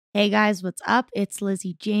Hey guys, what's up? It's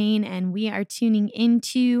Lizzie Jane, and we are tuning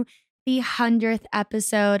into the 100th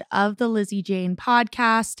episode of the Lizzie Jane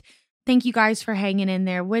podcast. Thank you guys for hanging in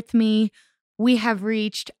there with me. We have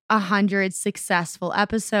reached 100 successful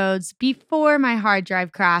episodes before my hard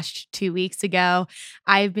drive crashed 2 weeks ago.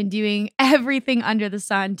 I've been doing everything under the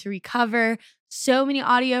sun to recover so many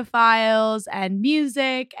audio files and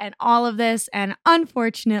music and all of this, and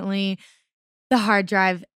unfortunately, the hard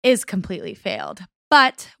drive is completely failed.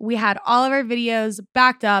 But we had all of our videos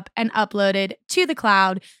backed up and uploaded to the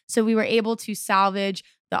cloud, so we were able to salvage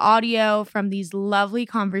the audio from these lovely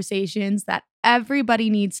conversations that everybody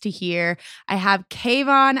needs to hear. I have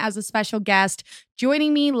Kaivon as a special guest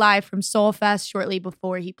joining me live from Soulfest shortly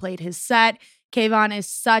before he played his set. Kaivon is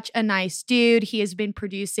such a nice dude. He has been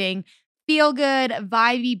producing feel-good,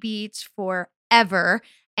 vibey beats forever.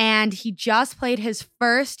 And he just played his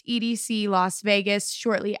first EDC Las Vegas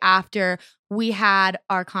shortly after we had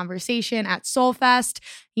our conversation at Soulfest.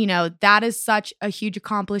 You know, that is such a huge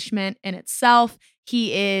accomplishment in itself.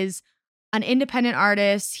 He is an independent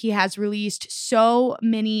artist. He has released so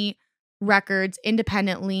many records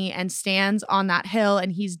independently and stands on that hill,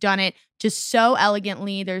 and he's done it just so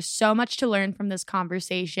elegantly. There's so much to learn from this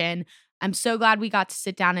conversation. I'm so glad we got to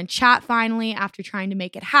sit down and chat finally after trying to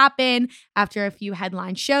make it happen, after a few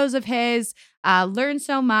headline shows of his. Learned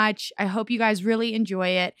so much. I hope you guys really enjoy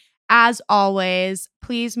it. As always,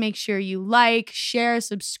 please make sure you like, share,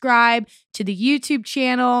 subscribe to the YouTube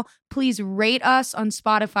channel. Please rate us on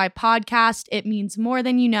Spotify podcast. It means more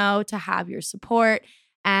than you know to have your support.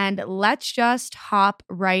 And let's just hop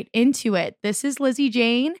right into it. This is Lizzie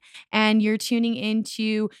Jane, and you're tuning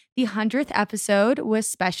into the 100th episode with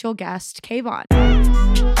special guest Kaivon.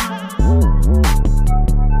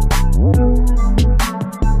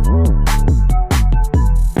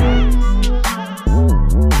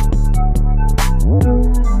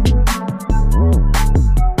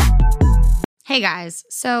 Hey guys,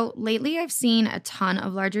 so lately I've seen a ton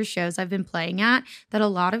of larger shows I've been playing at that a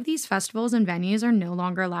lot of these festivals and venues are no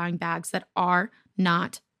longer allowing bags that are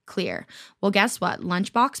not clear. Well, guess what?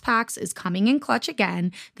 Lunchbox Packs is coming in clutch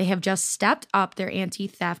again. They have just stepped up their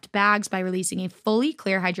anti-theft bags by releasing a fully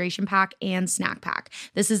clear hydration pack and snack pack.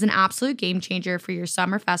 This is an absolute game changer for your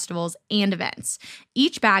summer festivals and events.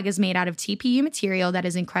 Each bag is made out of TPU material that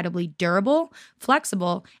is incredibly durable,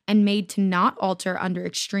 flexible, and made to not alter under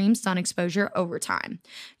extreme sun exposure over time.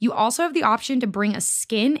 You also have the option to bring a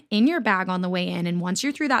skin in your bag on the way in, and once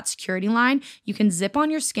you're through that security line, you can zip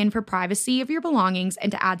on your skin for privacy of your belongings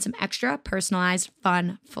and to add some extra personalized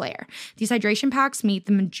fun flair. These hydration packs meet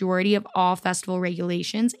the majority of all festival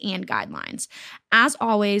regulations and guidelines. As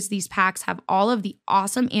always, these packs have all of the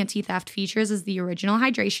awesome anti-theft features as the original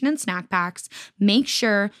hydration and snack packs. Make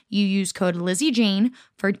sure you use code LizzieJane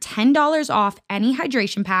for $10 off any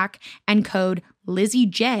hydration pack and code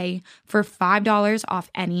LizzieJ for $5 off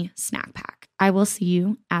any snack pack. I will see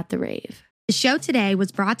you at the rave. The show today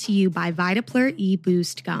was brought to you by Vitaplur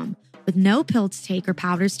E-Boost Gum. With no pill to take or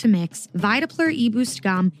powders to mix, Vitaplur E-Boost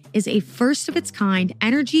Gum is a first-of-its-kind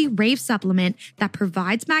energy rave supplement that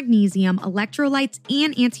provides magnesium, electrolytes,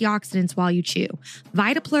 and antioxidants while you chew.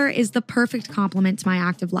 Vitaplur is the perfect complement to my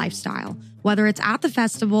active lifestyle, whether it's at the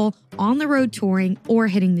festival, on the road touring, or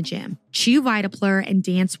hitting the gym. Chew Vitaplur and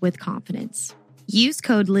dance with confidence. Use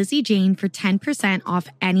code LizzieJane for 10% off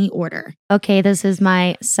any order. Okay, this is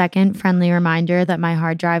my second friendly reminder that my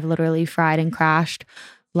hard drive literally fried and crashed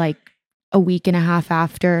like a week and a half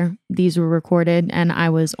after these were recorded, and I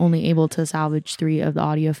was only able to salvage 3 of the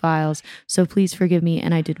audio files. So please forgive me,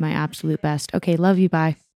 and I did my absolute best. Okay, love you,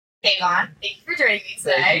 bye. Kaivon, thank you for joining me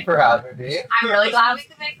today. Thank you for having me. I'm really glad we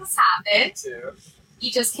could make this happen. Me too.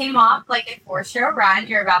 You just came off like a 4-show run.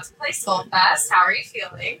 You're about to play Soulfest. How are you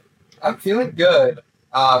feeling? I'm feeling good.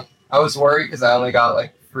 I was worried because I only got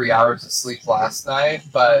like 3 hours of sleep last night,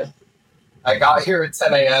 but I got here at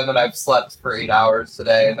 10 a.m. and I've slept for 8 hours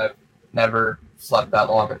today, and I've never slept that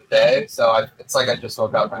long in a day, so it's like I just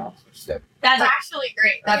woke up now, which is good. That's actually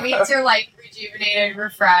great. That means you're like rejuvenated,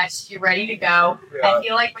 refreshed, you're ready to go. Yeah. I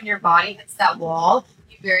feel like when your body hits that wall,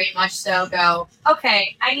 you very much so go,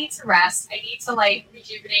 okay, I need to rest. I need to like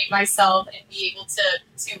rejuvenate myself and be able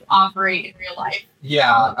to operate in real life.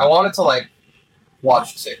 Yeah, I wanted to like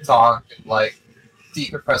watch TikTok and like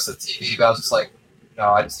decompress the TV, but I was just like, no,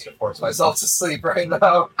 I just need to force myself to sleep right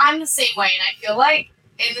now. I'm the same way, and I feel like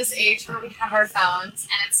in this age where we have our phones,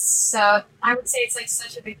 and it's so, I would say it's like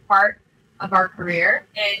such a big part of our career,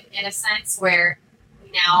 and in a sense where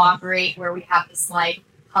we now operate where we have this like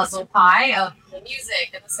puzzle pie of the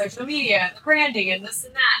music and the social media and the branding and this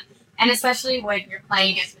and that. And especially when you're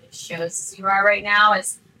playing as many shows as you are right now,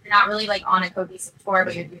 as you're not really like on a cohesive tour,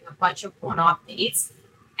 but you're doing a bunch of one-off dates,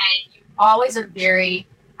 and you always are very,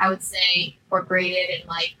 I would say, incorporated and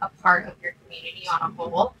like a part of your community on a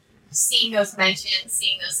whole. Seeing those mentions,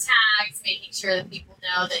 seeing those tags, making sure that people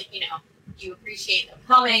know that, you know, you appreciate them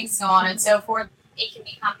coming, so on and so forth. It can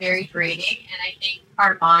become very draining, and I think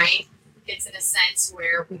our mind gets in a sense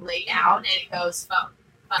where we lay down and it goes phone,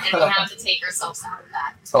 and we have to take ourselves out of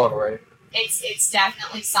that. Totally. It's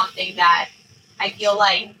definitely something that I feel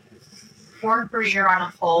like your career on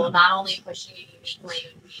a whole, not only pushing you uniquely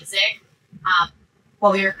with music,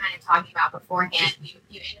 what we were kind of talking about beforehand, you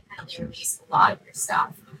independently release a lot of your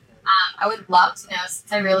stuff. I would love to know,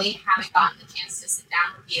 since I really haven't gotten the chance to sit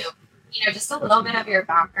down with you, you know, just a little bit of your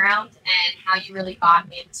background and how you really got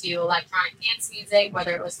into electronic dance music,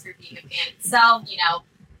 whether it was through being a band itself, you know,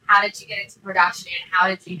 how did you get into production? How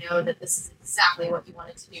did you know that this is exactly what you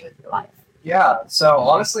wanted to do with your life? Yeah, so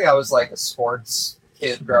honestly, I was like a sports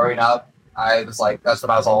kid growing up. I was like, that's what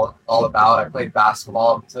I was all about. I played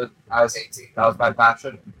basketball until I was 18. That was my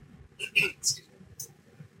passion. Excuse me.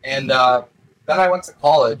 And then I went to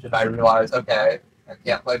college and I realized, okay, I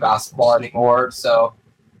can't play basketball anymore. So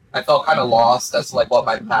I felt kind of lost as to like what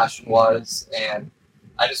my passion was. And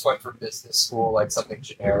I just went for business school, like something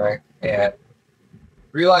generic, and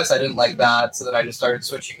realized I didn't like that. So then I just started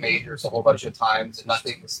switching majors a whole bunch of times and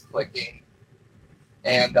nothing was clicking.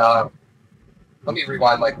 And let me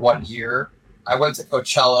rewind like 1 year. I went to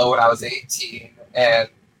Coachella when I was 18, and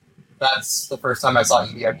that's the first time I saw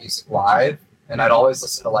EDM music live. And I'd always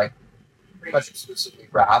listen to like pretty much exclusively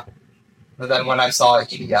rap. But then when I saw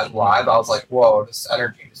EDM live, I was like, whoa, this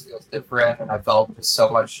energy just feels different. And I felt just so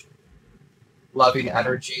much loving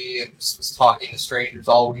energy and just was talking to strangers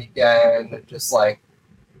all weekend. And just like,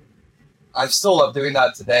 I still love doing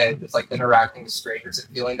that today, just like interacting with strangers and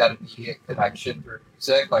feeling that immediate connection through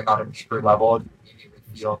music, like on a deeper level, and immediately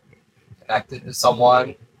feel connected to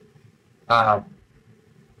someone. And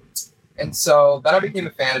so then I became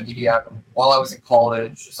a fan of EDM while I was in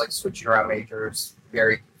college, just like switching around majors,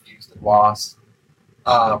 very confused and lost.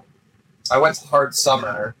 I went to Hard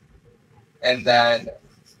Summer, and then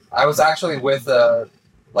I was actually with a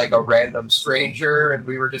random stranger, and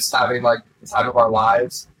we were just having like the time of our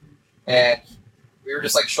lives. And we were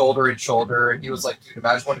just like shoulder to shoulder, and he was like, dude,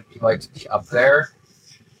 imagine what it'd be like to be up there.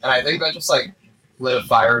 And I think that just like lit a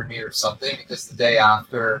fire in me or something, because the day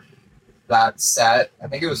after that set, I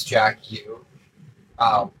think it was Jack U,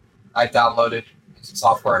 I downloaded music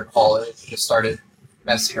software in college and just started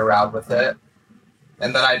messing around with it.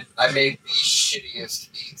 And then I made the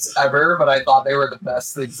shittiest beats ever, but I thought they were the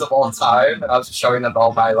best things of all time. And I was just showing them to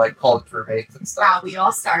all my like college roommates and stuff. Wow, we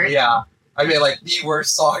all started. Yeah. I made like the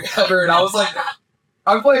worst song ever, and I was like,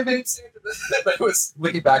 I'm playing big to this, but it was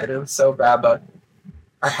looking back at it, it was so bad. But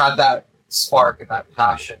I had that spark and that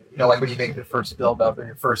passion, you know, like when you make your first build up or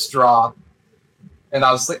your first draw, and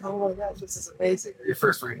I was like, oh my gosh, this is amazing, or your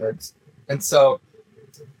first remix. And so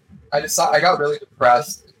I got really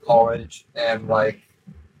depressed in college, and like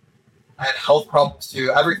I had health problems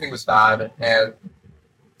too. Everything was bad, and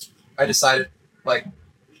I decided, like,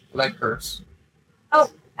 can I curse? Oh.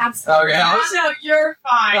 Absolutely. Okay, No, you're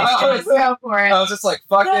fine. Just go for it. I was just like,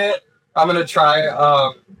 fuck it. I'm gonna try,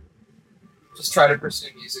 just try to pursue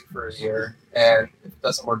music for a year, and if it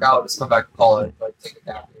doesn't work out, just come back to college, like take a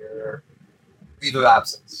gap year, or leave of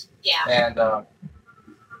absence. Yeah. And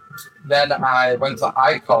then I went to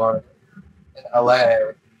Icon in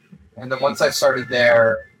LA, and then once I started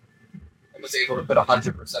there, I was able to put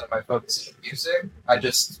 100% of my focus into music. I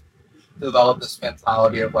just developed this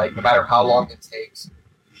mentality of like, no matter how long it takes,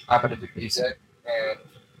 I'm going to do music. And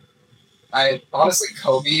I honestly,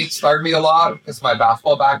 Kobe inspired me a lot because of my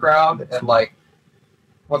basketball background. And like,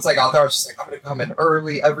 once I got there, I was just like, I'm going to come in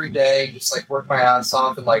early every day, just like work my ass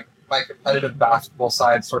off. And like, my competitive basketball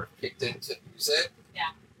side sort of kicked into music.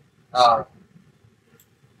 Yeah.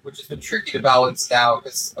 Which has been tricky to balance now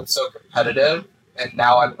because I'm so competitive. And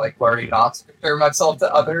now I'm like learning not to compare myself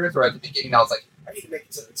to others. Where at the beginning, I was like, I need to make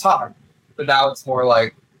it to the top. But now it's more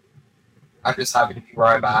like, I'm just happy to be where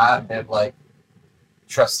I'm at and like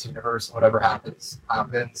trust the universe and whatever happens,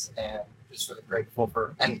 and just really grateful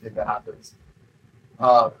for anything that happens.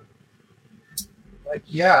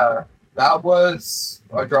 Yeah, that was,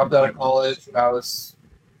 I dropped out of college when I was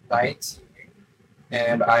 19,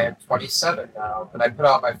 and I am 27 now. And I put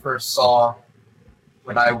out my first song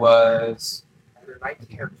when I was either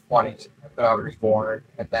 19 or 20. I put out Reborn,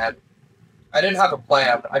 and then I didn't have a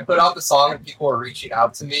plan. I put out the song and people were reaching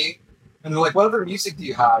out to me. And they're like, what other music do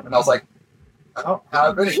you have? And I was like, I don't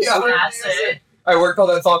have any other music. I worked on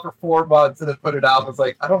that song for 4 months and then put it out. I was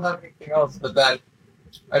like, I don't have anything else. But then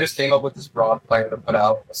I just came up with this broad plan to put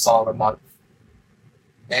out a song a month.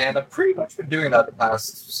 And I've pretty much been doing that the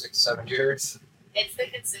past 6-7 years. It's the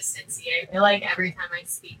consistency. I feel like every time I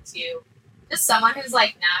speak to just someone who's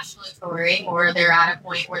like nationally touring or they're at a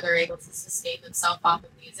point where they're able to sustain themselves off of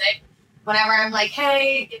music, whenever I'm like,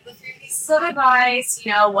 hey, give the 3 pieces of advice,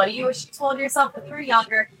 what do you wish you told yourself when you were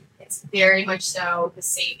younger? It's very much so the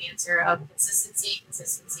same answer of consistency,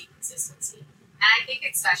 consistency, consistency. And I think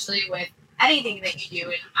especially with anything that you do,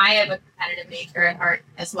 and I have a competitive nature at heart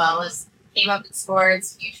as well as came up in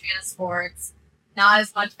sports, huge fan of sports, not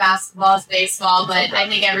as much basketball as baseball, but I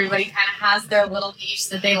think everybody kind of has their little niche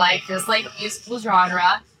that they like, just like musical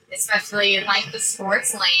genre, especially in like the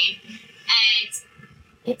sports lane.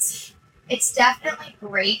 And it's definitely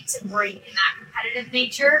great to bring in that competitive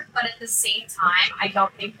nature, but at the same time, I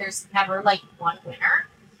don't think there's never like one winner.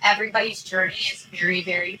 Everybody's journey is very,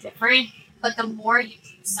 very different. But the more you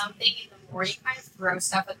do something and the more you kind of throw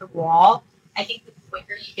stuff at the wall, I think the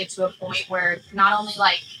quicker you get to a point where you're not only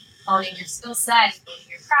like honing your skill set, and building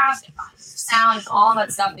your craft, and finding your sound, and all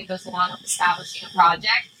that stuff that goes along with establishing a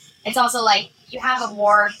project, it's also like you have a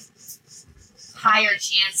more higher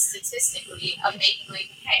chance statistically of making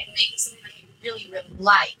something that you really, really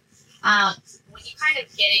like. When you kind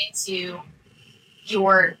of get into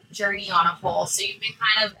your journey on a whole, so you've been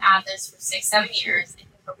kind of at this for 6-7 years, and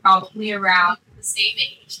you're probably around the same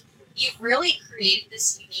age, you've really created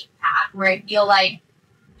this unique path where I feel like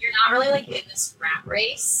you're not really like in this rat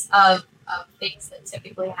race of things that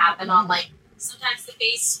typically happen on like sometimes the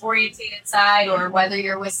base orientated side, or whether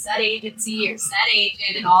you're with set agency or set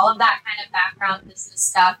agent and all of that kind of background business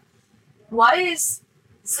stuff. What is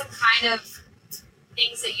some kind of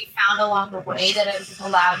things that you found along the way that have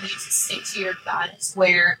allowed you to stick to your guns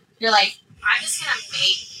where you're like, I'm just going to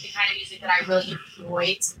make the kind of music that I really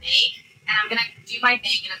enjoy to make, and I'm going to do my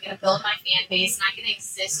thing, and I'm going to build my fan base, and I can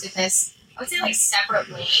exist in this, I would say, like, separate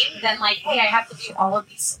lane than, like, hey, I have to do all of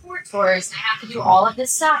these support tours, and I have to do all of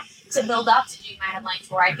this stuff to build up to do my headline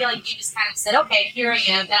tour. I feel like you just kind of said, okay, here I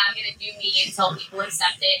am, then I'm going to do me until people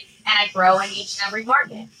accept it, and I grow in each and every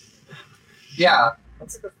market. Yeah,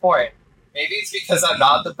 that's a good point. Maybe it's because I'm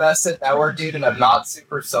not the best at networking and I'm not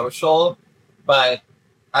super social, but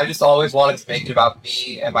I just always wanted to make it about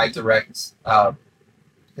me and my direct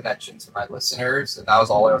connection to my listeners, and that was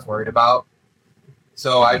all I was worried about.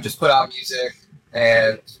 So I just put out music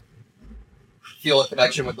and feel a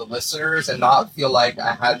connection with the listeners and not feel like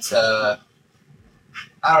I had to,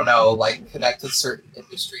 I don't know, like connect with certain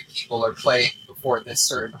industry people or play before this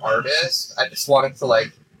certain artist. I just wanted to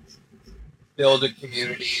like build a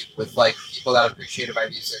community with like people that appreciated my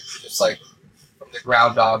music, just like from the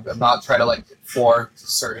ground up. I'm not trying to like conform to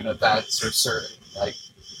certain events or certain like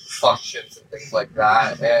functions and things like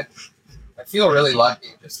that. And I feel really lucky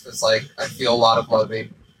just because like I feel a lot of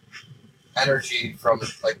loving energy from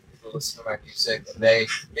like people who listen to my music, and they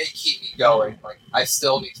keep me going. Like I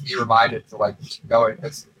still need to be reminded to like keep going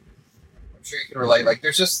because I'm sure you can relate. Like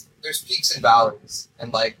there's peaks and valleys,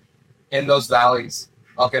 and like in those valleys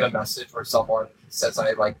I'll get a message where someone says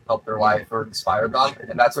I like helped their life or inspired them,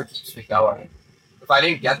 and that's what keeps me going. If I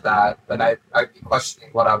didn't get that, then I'd be questioning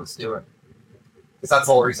what I was doing. Because that's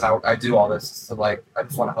the whole reason I do all this. Is to like, I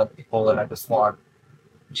just want to help people, and I just want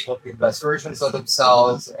people to be the best versions of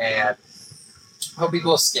themselves, and help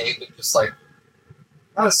people escape and just like,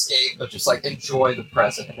 not escape, but just like enjoy the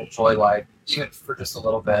present and enjoy life, even for just a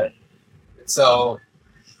little bit. And so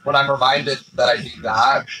when I'm reminded that I do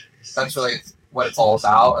that, that's really what it's all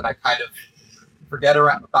about, and I kind of forget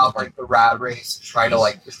about like the rat race, trying to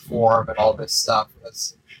like conform and all this stuff.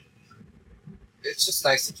 It's just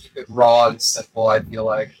nice to keep it raw and simple, I feel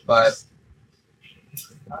like. But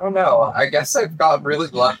I don't know. I guess I've gotten really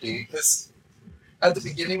lucky because at the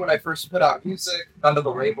beginning when I first put out music, none of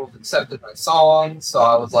the labels accepted my songs, so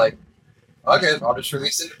I was like, okay, I'll just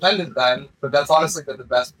release independent then. But that's honestly been the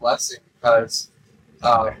best blessing because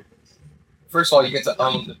first of all, you get to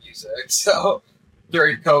own the music. So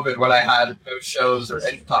during COVID, when I had no shows or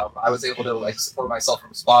income, I was able to like support myself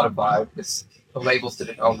from Spotify because the labels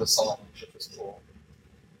didn't own the song, which was cool.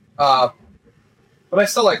 But I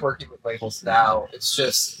still like working with labels now. It's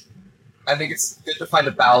just, I think it's good to find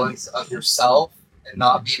a balance of yourself and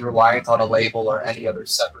not being reliant on a label or any other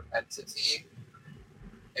separate entity,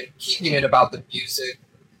 and keeping it about the music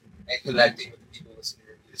and connecting with the people listening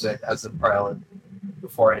to your music as a priority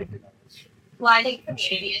before anything else. Well, I think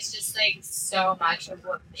community is just like so much of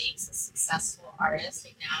what makes a successful artist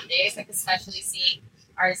like nowadays, like especially seeing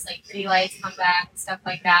artists like Pretty Lights come back and stuff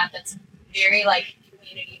like that. That's very like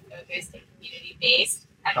community focused and community based.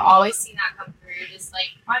 I've always seen that come through just like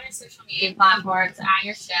on your social media platforms, at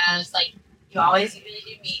your shows, like You always usually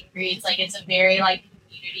do meet and greets. Like, it's a very, like,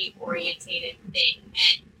 community-orientated thing.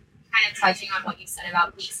 And kind of touching on what you said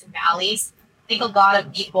about peaks and valleys, I think a lot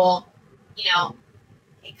of people, you know,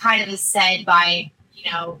 it kind of is said by,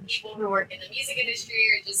 you know, people who work in the music industry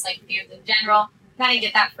or just, like, fans in general, kind of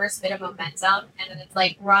get that first bit of momentum, and then it's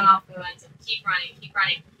like run off the momentum, keep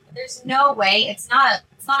running. But there's no way, it's not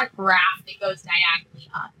a graph that goes diagonally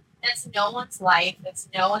up. That's no one's life. That's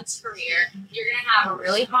no one's career. You're going to have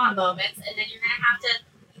really hot moments, and then you're going to have to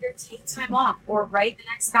either take time off or write the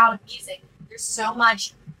next bout of music. There's so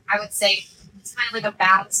much, I would say, it's kind of like a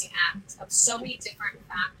balancing act of so many different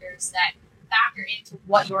factors that factor into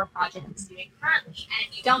what your project is doing currently. And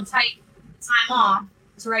if you don't take time off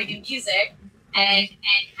to write new music and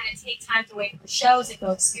kind of take time to wait for shows and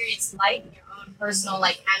go experience life in your own personal,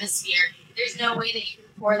 like, hemisphere, there's no way that you can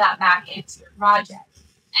pour that back into your project.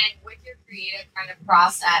 And with your creative kind of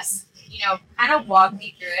process, you know, kind of walk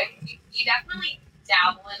me through it. You definitely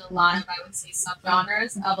dabble in a lot of, I would say,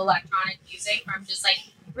 subgenres of electronic music, from just like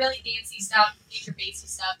really dancey stuff, future bassy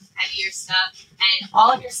stuff, heavier stuff, and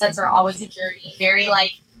all of your sets are always a journey, very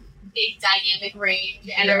like big dynamic range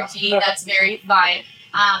energy. That's very fun.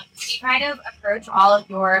 Do you kind of approach all of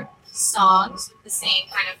your songs with the same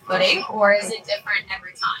kind of footing, or is it different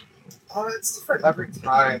every time? It's different every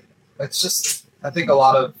time. It's just, I think a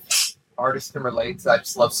lot of artists can relate to. I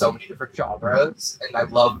just love so many different genres, and I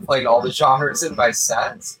love playing all the genres in my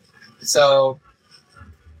sets. So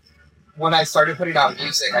when I started putting out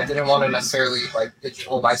music, I didn't want to necessarily like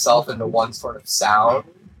pigeonhole myself into one sort of sound,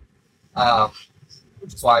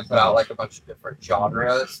 which is why I put out like a bunch of different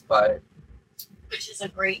genres. But which is a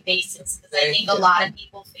great basis, because I think a lot of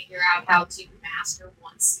people figure out how to master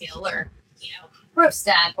one skill, or, you know, rope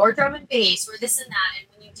step or drum and bass or this and that, and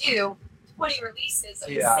when you do 20 releases of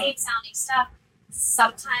the same sounding stuff,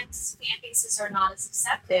 sometimes fan bases are not as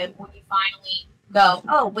accepted when you finally go,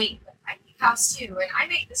 oh wait, but I make house too, and I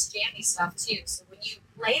make this jammy stuff too. So when you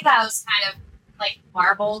lay those kind of like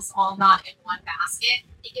marbles all not in one basket,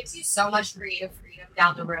 it gives you so much creative freedom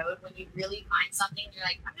down the road when you really find something. You're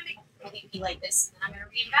like, I'm gonna make a whole EP like this, and then I'm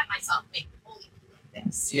gonna reinvent myself and make a whole EP like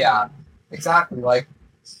this. Yeah, exactly. Like,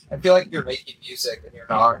 I feel like you're making music and you're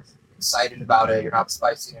not excited about it, you're not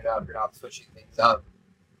spicing it up, you're not switching things up.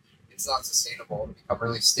 It's not sustainable. It'll become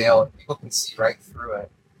really stale, and people can see right through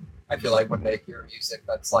it. I feel like when they hear music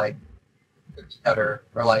that's like cookie cutter,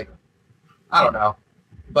 or like, I don't know.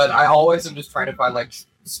 But I always am just trying to find like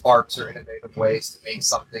sparks or innovative ways to make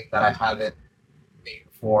something that I haven't made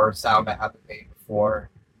before, sound I haven't made before.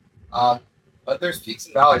 But there's peaks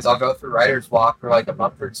and valleys. I'll go through writer's block for like a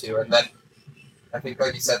month or two, and then I think,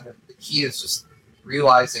 like you said, the key is just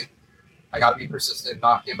realizing I gotta be persistent,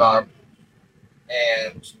 not give up,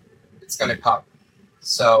 and it's gonna come.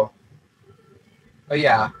 So, but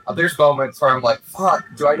yeah, there's moments where I'm like, fuck,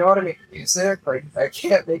 do I know how to make music? Like, I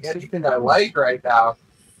can't make anything that I like right now.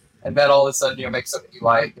 And then all of a sudden you make something you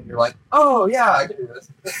like, and you're like, oh yeah, I can do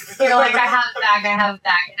this. You're like, I have it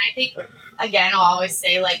back. And I think, again, I'll always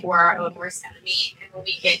say, like, we're our own worst enemy. And when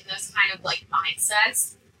we get in those kind of, like,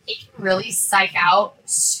 mindsets, it can really psych out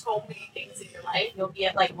so many things in your life. You'll be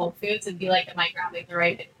at, like, Whole Foods and be like, am I grabbing the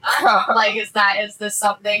right banana? Like, is this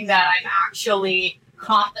something that I'm actually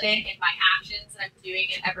confident in my actions and I'm doing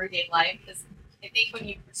in everyday life? Because I think when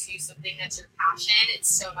you pursue something that's your passion, it's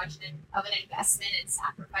so much of an investment and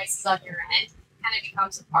sacrifices on your end kind of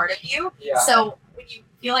becomes a part of you. Yeah. So when you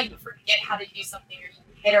feel like you forget how to do something, or you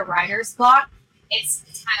hit a writer's block, it's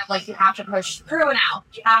kind of like you have to push through and out.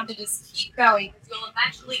 You have to just keep going, because you'll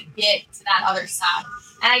eventually get to that other side.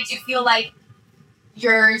 And I do feel like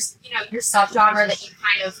your subgenre that you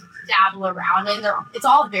kind of dabble around in, it's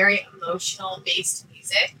all very emotional based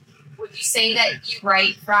music. Would you say that you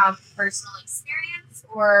write from personal experience,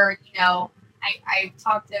 or, I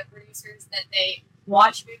talked to producers that they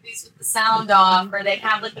watch movies with the sound off, or they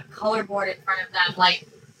have like a color board in front of them? Like,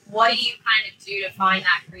 what do you kind of do to find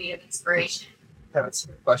that creative inspiration? Yeah, that's a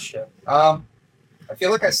good question. I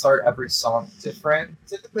feel like I start every song different.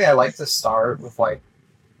 Typically, I like to start with like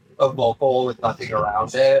a vocal with nothing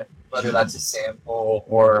around it, whether that's a sample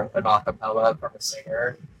or an acapella from a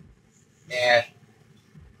singer, and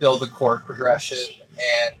build a chord progression.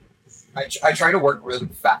 And I try to work really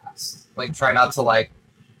fast. Like, try not to like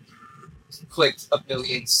click a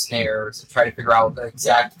million snares and try to figure out the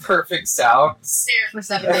exact perfect sound. Snare for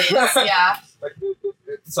 7 days, yeah.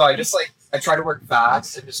 So I try to work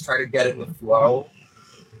fast and just try to get in the flow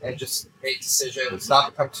and just make decisions,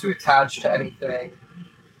 not become too attached to anything.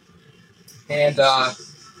 And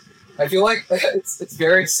I feel like it's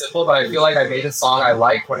very simple, but I feel like I made a song I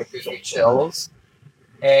like when it gives me chills.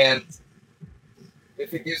 And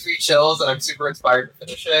if it gives me chills, then I'm super inspired to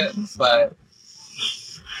finish it. But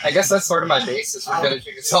I guess that's sort of my basis for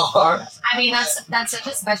finishing a song. I mean, that's such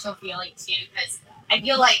a special feeling too, because I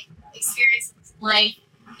feel like experiences like,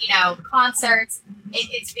 concerts,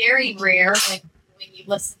 it's very rare when you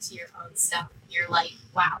listen to your own stuff, you're like,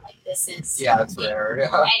 wow, like this is... Yeah, it's rare.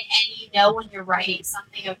 Yeah. And when you're writing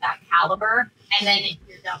something of that caliber, and then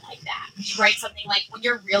you're done like that. You write something like, when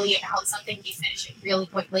you're really about something, you finish it really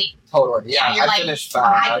quickly. Totally, yeah. You're I like, finished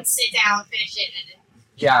fast. I would sit down, finish it, and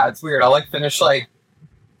yeah, it's weird. I'll finish a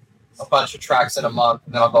bunch of tracks in a month,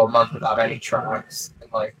 and then I'll go a month without any tracks.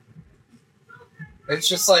 And it's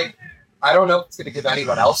just I don't know if it's gonna give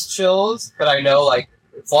anyone else chills, but I know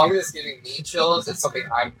as long as it's giving me chills, it's something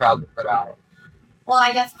I'm proud to put out. Well,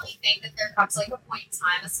 I definitely think that there comes a point in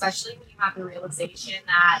time, especially when you have the realization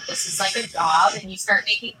that this is a job and you start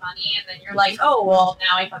making money, and then you're like, oh, well,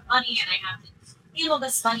 now I have money and I have to handle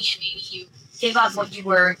this money, and maybe you give up what you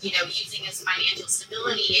were, using as financial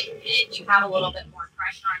stability, and you have a little bit more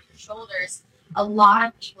pressure on your shoulders. A lot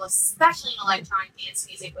of people, especially in electronic dance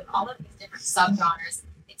music, with all of these different subgenres,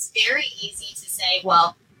 it's very easy to say,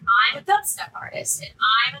 well, I'm a dubstep artist and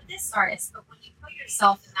I'm a this artist. But when you put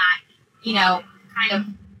yourself in that, kind of,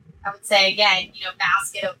 I would say again,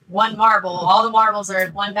 basket of one marble, all the marbles are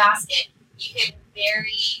in one basket, you can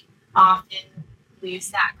very often lose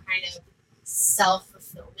that kind of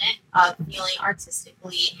self-fulfillment of feeling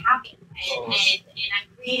artistically happy. And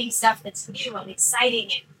I'm creating stuff that's new and exciting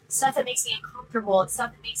and stuff that makes me uncomfortable and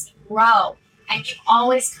stuff that makes me grow. And you've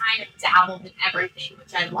always kind of dabbled in everything,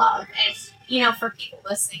 which I love. And, for people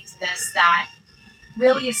listening to this that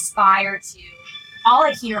really aspire to, all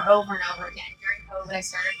I hear over and over again, during COVID, I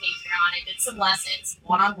started Patreon, I did some lessons,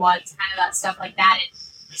 one-on-ones, kind of that stuff like that.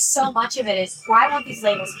 And so much of it is, why won't these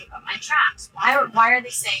labels pick up my tracks? Why are they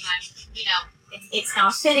saying it's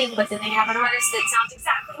not fitting, but then they have an artist that sounds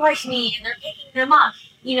exactly like me and they're picking them up?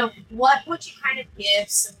 What would you kind of give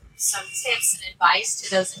some tips and advice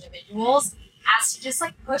to those individuals as to just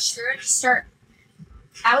push through and just start,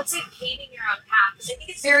 I would say, paving your own path? Because I think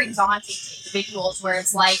it's very daunting to individuals where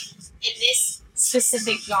it's in this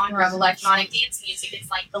specific genre of electronic dance music, it's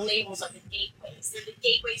the labels are the gateways. They're the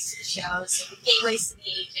gateways to the shows, they're the gateways to the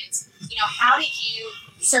agents. How did you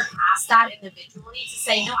surpass that individually to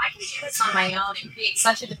say, no, I can do this on my own and create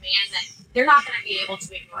such a demand that they're not going to be able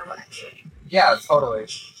to ignore what I'm doing? Yeah, totally.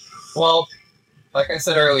 Well, like I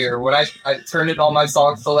said earlier, when I turned in all my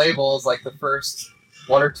songs to labels, the first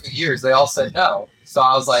 1 or 2 years, they all said no. So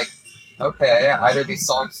I was like, okay, either these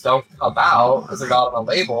songs don't come out because they're not on a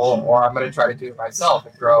label, or I'm going to try to do it myself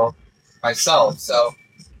and grow myself. So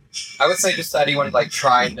I would say just to anyone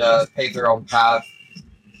trying to pave their own path,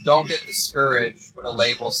 don't get discouraged when a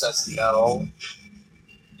label says no,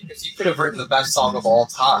 because you could have written the best song of all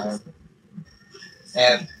time,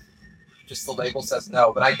 and just the label says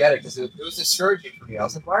no. But I get it, because it was discouraging for me. I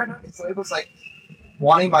was like, why are not these labels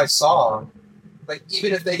wanting my song?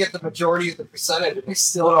 Even if they get the majority of the percentage, they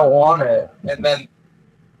still don't want it. And then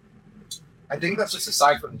I think that's just a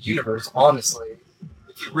sign from the universe, honestly.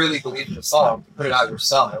 If you really believe in the song, put it out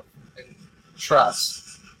yourself and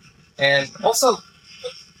trust. And also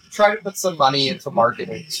try to put some money into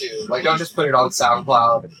marketing too. Don't just put it on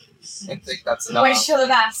SoundCloud and think that's enough. Wish for the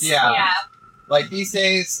best. Yeah. These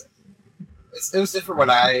days, it was different when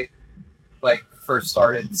I first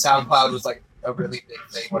started. SoundCloud was a really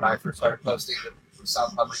big thing when I first started posting the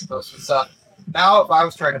SoundCloud reposts and stuff. Now, if I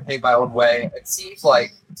was trying to pay my own way, it seems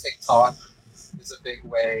like TikTok is a big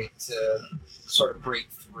way to sort of break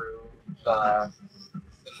through the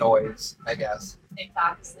noise, I guess.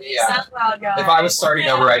 TikTok. Yeah. SoundCloud guy. If I was starting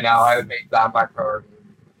over right now, I would make that my priority.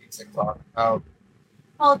 TikTok.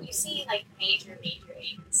 Well, you see, major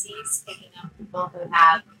agencies picking up people who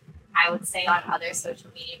have, I would say, on other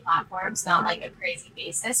social media platforms, not a crazy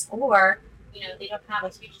basis, or they don't have a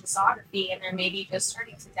huge discography and they're maybe just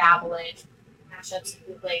starting to dabble in mashups and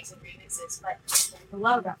bootlegs and remixes, but the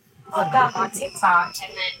logo look up on TikTok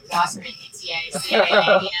and then Blossom and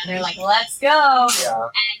UTA, they're like, let's go. Yeah.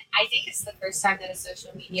 And I think it's the first time that a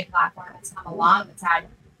social media platform has come along that's had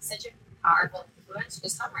such a powerful influence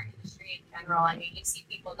just on our industry in general. I mean, you see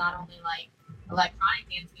people not only electronic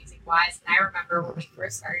dance music wise, and I remember when we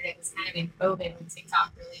first started, it was kind of in COVID when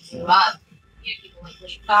TikTok really blew up. You had people like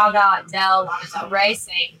Lady Gaga, Adele, Lana Del Rey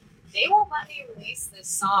saying, they won't let me release this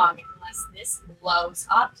song unless this blows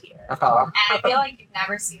up here. Uh-huh. And I feel like you've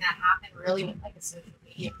never seen that happen really with a social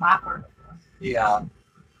media platform before. Yeah.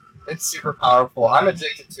 It's super powerful. I'm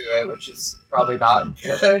addicted to it, which is probably not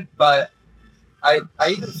good, but I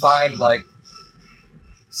even find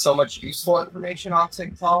so much useful information on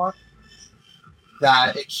TikTok.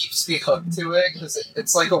 that it keeps me hooked to it because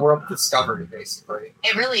it's like a world discovery, basically.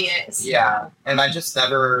 It really is. Yeah, and I just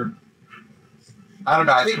never. I don't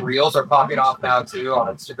know. I think reels are popping off now too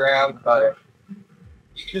on Instagram, but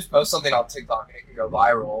you can just post something on TikTok and it can go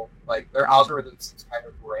viral. Like their algorithms is kind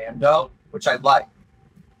of random, which I like.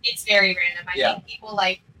 It's very random. I think people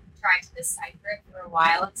like try to decipher it for a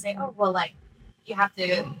while and say, oh, well, like you have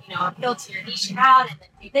to, appeal to your niche crowd and then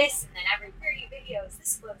do this, and then every 30 videos,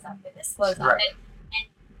 this blows up and this blows up, and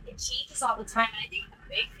it changes all the time. And I think the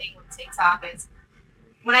big thing with TikTok is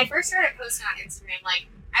when I first started posting on Instagram, like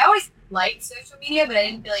I always liked social media, but I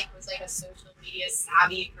didn't feel like I was like a social media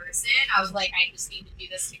savvy person. I was like, I just need to do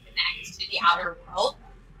this to connect to the outer world.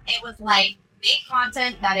 It was like make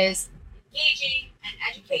content that is engaging and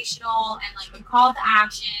educational and like a call to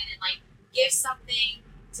action and like give something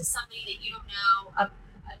to somebody that you don't know, a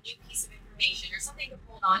new piece of information or something to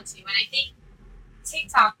hold on to. And I think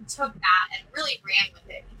TikTok took that and really ran with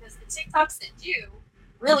it because the TikToks that do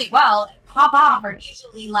really well and pop off are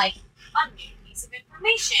usually like a new piece of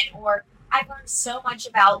information, or I've learned so much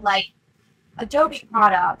about like Adobe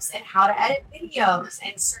products and how to edit videos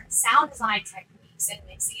and certain sound design techniques and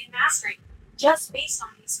mixing and mastering just based on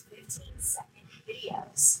these 15-second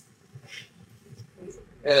videos.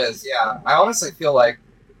 It is, yeah. I honestly feel like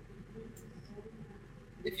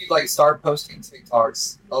if you like start posting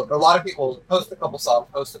TikToks, a lot of people post a couple songs,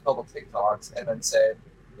 post a couple TikToks, and then say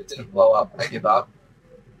it didn't blow up. I give up.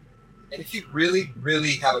 And if you really,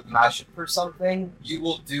 really have a passion for something, you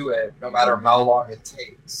will do it no matter how long it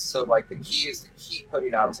takes. So like the key is to keep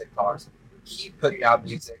putting out TikToks, keep putting out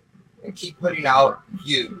music, and keep putting out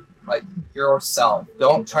you, like yourself.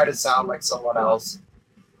 Don't try to sound like someone else.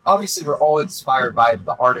 Obviously, we're all inspired by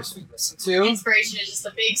the artists we listen to. Inspiration is just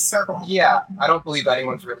a big circle. Yeah, I don't believe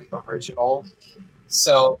anyone's really original.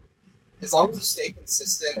 So as long as you stay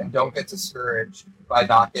consistent and don't get discouraged by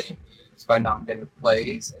not getting views, by not getting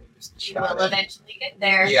plays, and you just keep You will eventually get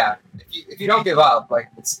there. Yeah, if you don't give up, like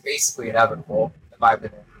it's basically inevitable, in my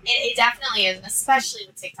opinion. It definitely is, and especially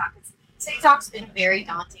with TikTok. TikTok's been a very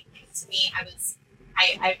daunting thing to me.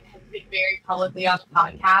 I have been very publicly on the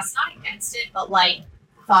podcast, not against it, but like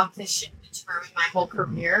thought this should determine my whole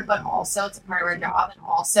career, but also it's a part of our job, and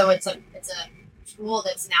also it's a tool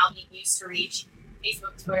that's now being used to reach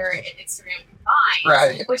Facebook, Twitter, and Instagram combined,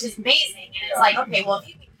 Right. which is amazing. And it's like, okay, well, if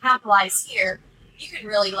you can capitalize here, you can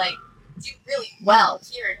really like do really well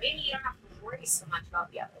here, and maybe you don't have to worry so much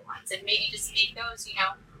about the other ones, and maybe just make those,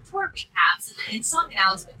 tour recaps and song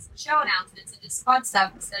announcements and show announcements and just fun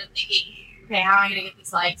stuff instead of thinking, okay, how am I going to get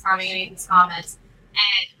these likes? How am I going to get these comments?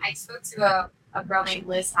 And I spoke to a girl named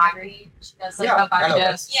Liz Haggerty. She does like a bunch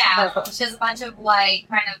of she does a bunch of like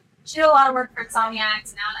she did a lot of work for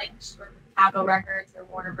Insomniacs. Now like she works with Capitol Records or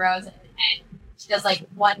Warner Bros. And she does like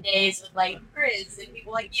one days with like Grizz and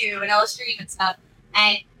people like you and Stream and stuff.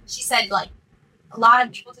 And she said like a lot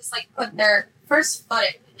of people just like put their first foot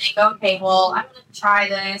in and they go, okay, well I'm gonna try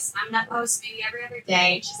this. I'm gonna post maybe every other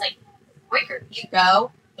day. And she's like, the quicker you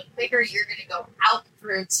go, the quicker you're gonna go out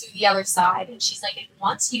through to the other side. And she's like, and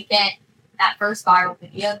once you get that first viral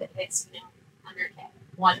video that hits, 100K,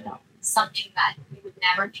 1 million, something that you would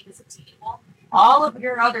never think is attainable, all of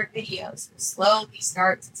your other videos will slowly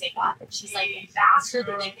start to take off. And she's like, faster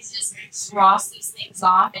than they can just cross these things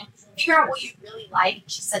off and figure out what you really like. And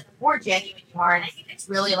she said, the more genuine you are, and I think it's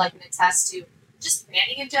really like an attest to just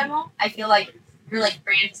branding in general. I feel like your like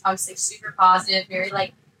brand is obviously super positive, very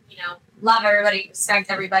like, love everybody, respect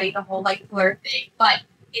everybody, the whole like flirt thing, but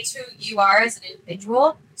it's who you are as an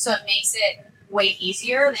individual, so it makes it way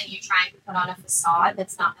easier than you trying to put on a facade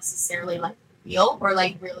that's not necessarily like real or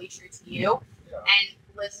like really true to you. Yeah. And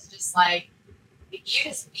Liz is just like, if you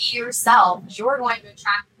just be yourself, you're going to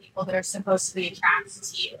attract people that are supposed to be attracted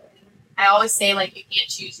to you. I always say like you can't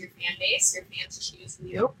choose your fan base, your fans choose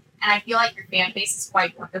you. And I feel like your fan base is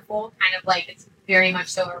quite wonderful, kind of like it's very much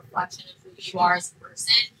so a reflection of who you are as a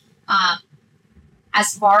person.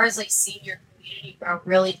 As far as like seeing your community grow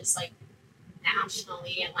really just like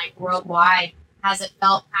nationally and like worldwide, has it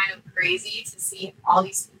felt kind of crazy to see all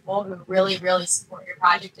these people who really, really support your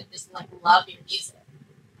project and just like love your music?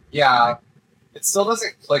 Yeah, it still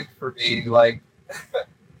doesn't click for me. Like,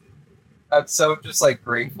 I'm so just like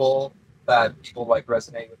grateful that people like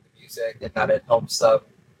resonate with the music and that it helps them.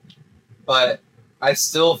 But I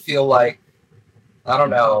still feel like, I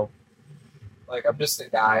don't know, like I'm just a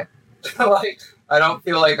guy. Like, I don't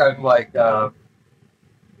feel like I'm like, I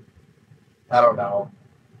don't know.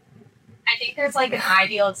 I think there's like an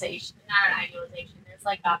idealization, not an idealization, there's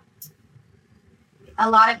like a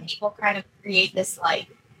lot of people kind of create this like,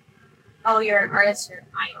 oh, you're an artist, you're an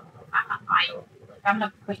idol. I'm an idol. Like, I'm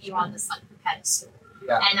going to put you on this like pedestal.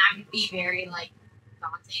 Yeah. And that can be very like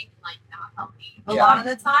daunting, like not healthy a Yeah. lot of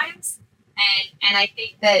the times. And I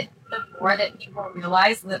think that the more that people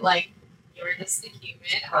realize that like you're just a human,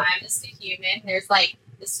 I'm just a human, there's like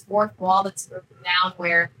this fourth wall that's broken down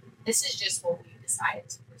where this is just what we decided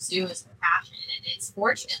to pursue as a passion, and it's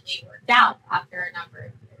fortunately worked out after a number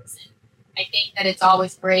of years. And I think that it's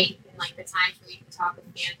always great in like the times where you can talk with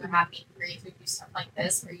fans or have meet and greets or do stuff like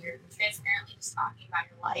this where you're transparently just talking about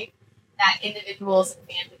your life, that individuals and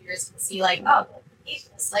fans of yours can see like, oh, he's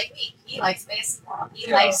just like me. He likes baseball.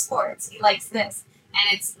 He likes sports. He likes this.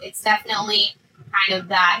 And it's definitely kind of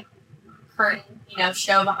that curtain,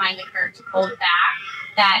 show behind the curtain to hold back.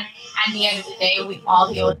 That at the end of the day, we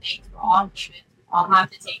all deal with things. We're all humans. We all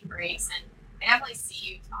have to take breaks. And I definitely see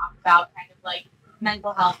you talk about kind of like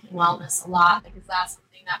mental health and wellness a lot, because that's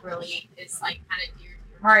something that really is like kind of dear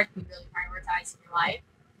to your heart. You really prioritize in your life.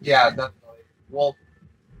 Yeah, definitely. Well,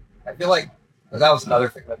 I feel like that was another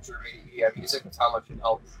thing that drew me to music, was how much it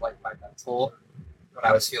helped like my mental when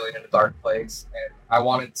I was feeling in a dark place. And I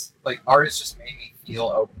wanted to, like, artists just made me feel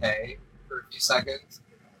okay for a few seconds,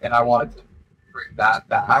 and I wanted to bring that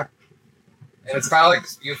back. And it's kind of like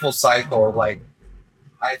this beautiful cycle of like,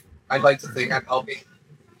 I'd like to think I'm helping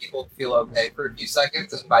people feel okay for a few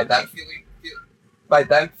seconds, and by them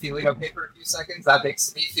feeling okay for a few seconds, that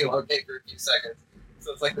makes me feel okay for a few seconds.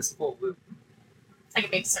 So it's like this cool loop. It's like a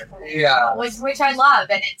big circle. Yeah. Which I love,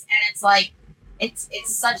 and it's like it's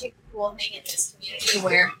such a cool thing in this community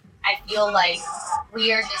where I feel like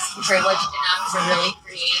we are just privileged enough to really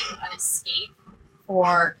create an escape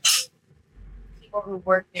for people who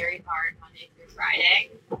work very hard Monday through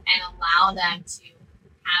Friday, and allow them to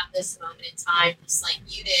have this moment in time, just like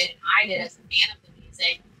you did and I did as a fan of the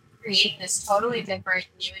music, creating this totally different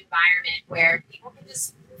new environment where people can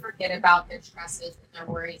just forget about their stresses and their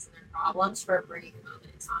worries and their problems for a brief moment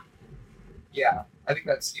in time. Yeah, I think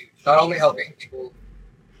that's huge. Not only helping people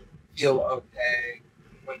feel okay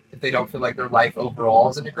if they don't feel like their life overall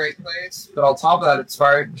is in a great place, but on top of that,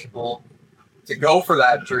 inspiring people to go for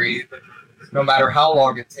that dream, no matter how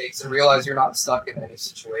long it takes, and realize you're not stuck in any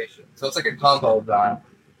situation. So it's like a combo of that.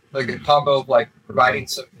 Like a combo of like providing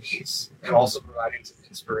some peace and also providing some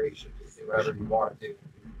inspiration to do whatever you want to do.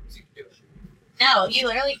 So you can do it. No, you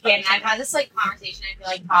literally can. I've had this like conversation, I feel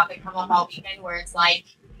like topic come up all weekend where it's like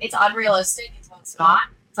it's unrealistic until it's not.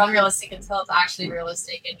 It's unrealistic until it's actually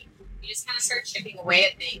realistic, and you just kind of start chipping away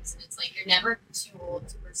at things, and it's like you're never too old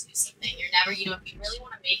to pursue something. You're never, if you really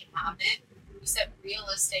want to make it happen, you set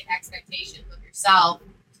realistic expectations of yourself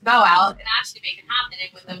to go out and actually make it happen.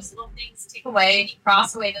 And when those little things tick away and you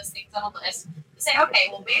cross away those things on a list, you say, okay,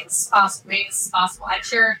 well, maybe this is possible. Maybe this is possible. I'm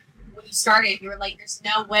sure when you started, you were like, there's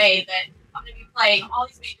no way that I'm going to be playing all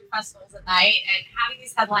these major festivals at night and having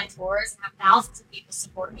these headline tours and have thousands of people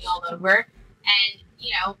support me all over. And,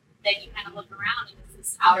 then you kind of look around and it's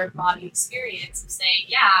this outer body experience of saying,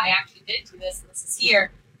 yeah, I actually did do this and this is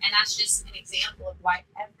here. And that's just an example of why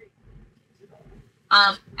everyone can do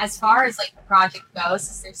it. As far as like the project goes,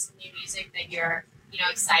 is there some new music that you're,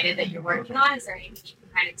 excited that you're working on? Is there anything you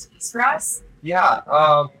can kind of tease for us? Yeah,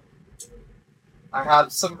 I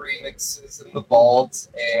have some remixes in the vault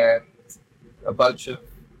and a bunch of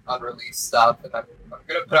unreleased stuff, and I'm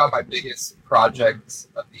going to put out my biggest project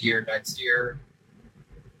of the year next year.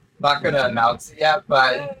 Not going to announce it yet,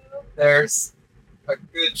 but there's a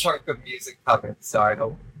good chunk of music coming, so I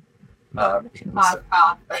hope. Cough.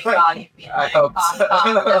 Thank God you've been I hope so.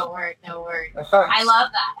 No word. I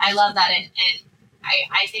love that, and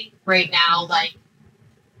I think right now, like,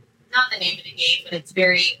 not the name of the game, but it's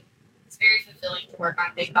very fulfilling to work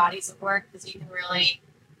on big bodies of work because you can really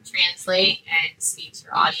translate and speak to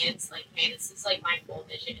your audience. Like, hey, this is like my full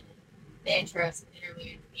vision. The intros, the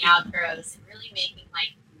interludes, the outros, and really making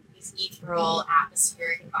like these ethereal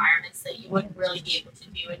atmospheric environments that you wouldn't really be able to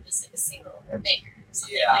do in just like a single banger or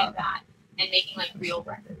something like that. And making like real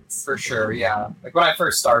records. For sure, yeah. Like when I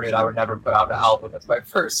first started, I would never put out an album as my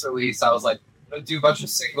first release. I was like, I'm gonna do a bunch of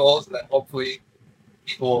singles, and then hopefully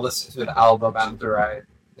people will listen to an album after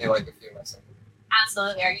they like a few of my singles.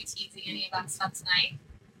 Absolutely. Are you teasing any of that stuff tonight?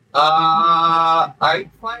 I'm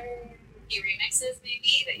playing a few remixes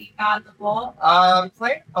maybe that you got in the bowl?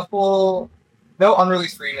 Playing a couple, no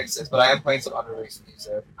unreleased remixes, but I am playing some unreleased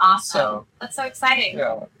music. Awesome. So, that's so exciting.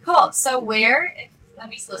 Yeah. Cool. So where, if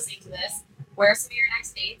somebody's listening to this, where are some of your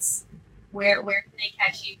next dates? Where can they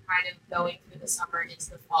catch you kind of going through the summer and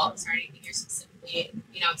into the fall? Is there anything you're specifically,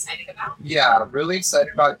 excited about? Yeah, I'm really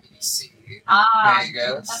excited about EDC.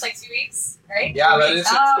 Vegas. That's like 2 weeks, right? Yeah, that is.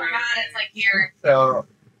 Oh my God, it's like here. So,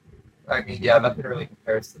 I mean, yeah, nothing really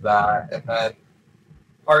compares to that. And then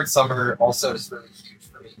Hard Summer also is really huge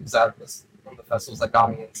for me because I have this one of the festivals that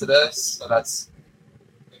got me into this. So that's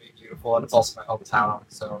gonna be beautiful, and it's also my hometown.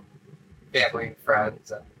 So family and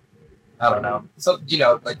friends, and I don't know. So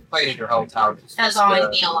like playing in your hometown That's always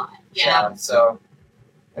mean a lot. Yeah. So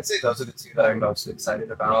I'd say those are the two that I'm most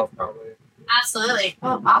excited about, probably. Absolutely.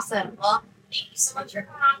 Oh, awesome. Well, thank you so much for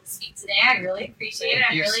coming on to speak today. I really appreciate it.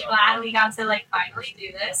 I'm really glad we got to finally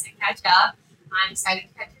do this and catch up. I'm excited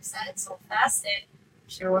to catch your set at Soulfest, and I'm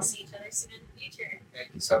sure we'll see each other soon in the future. Thank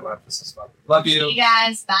you so much. This is fun. Love you. See you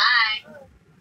guys. Bye.